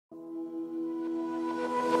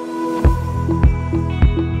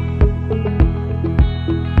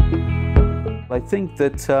I think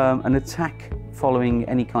that an attack following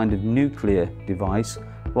any kind of nuclear device,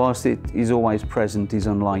 whilst it is always present, is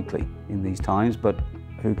unlikely in these times, but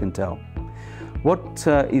who can tell? What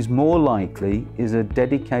is more likely is a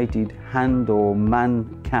dedicated hand or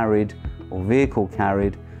man-carried or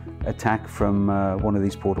vehicle-carried attack from one of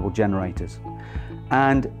these portable generators.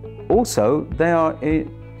 And also, they are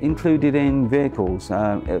included in vehicles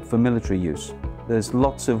for military use. There's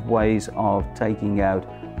lots of ways of taking out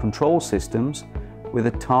control systems with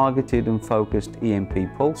a targeted and focused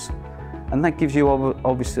EMP pulse, and that gives you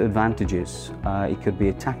obvious advantages. It could be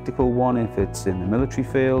a tactical one if it's in the military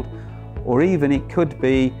field, or even it could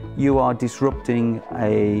be you are disrupting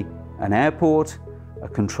an airport, a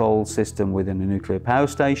control system within a nuclear power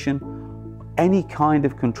station, any kind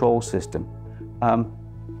of control system.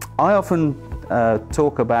 I often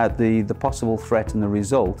talk about the possible threat and the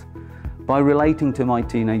result by relating to my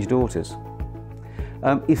teenage daughters.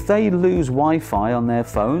 If they lose Wi-Fi on their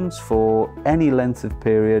phones for any length of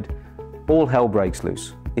period, all hell breaks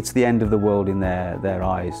loose. It's the end of the world in their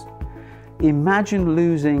eyes. Imagine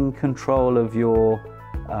losing control of your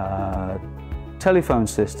telephone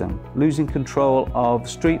system, losing control of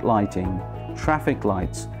street lighting, traffic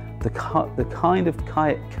lights, the kind of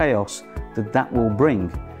chaos that will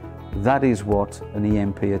bring. That is what an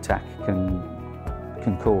EMP attack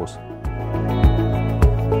can cause.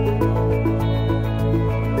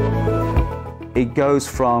 It goes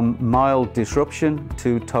from mild disruption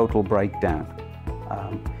to total breakdown.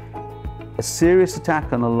 A serious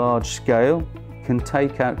attack on a large scale can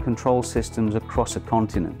take out control systems across a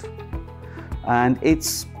continent. And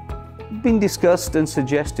it's been discussed and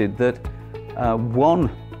suggested that one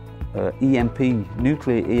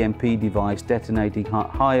nuclear EMP device detonating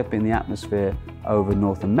high up in the atmosphere over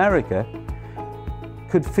North America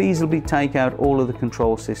could feasibly take out all of the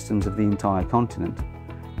control systems of the entire continent.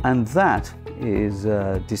 And that is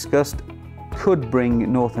discussed could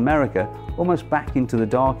bring North America almost back into the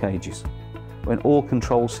Dark Ages, when all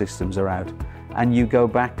control systems are out and you go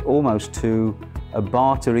back almost to a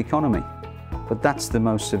barter economy. But that's the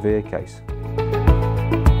most severe case.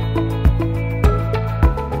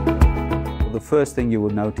 The first thing you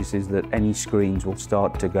will notice is that any screens will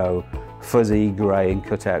start to go fuzzy, grey and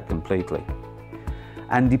cut out completely.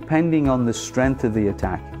 And depending on the strength of the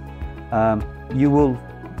attack, you will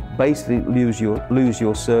basically lose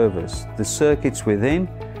your servers. The circuits within,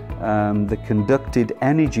 the conducted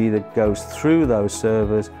energy that goes through those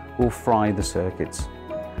servers will fry the circuits.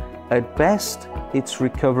 At best, it's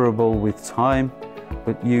recoverable with time,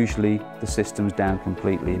 but usually the system's down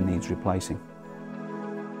completely and needs replacing.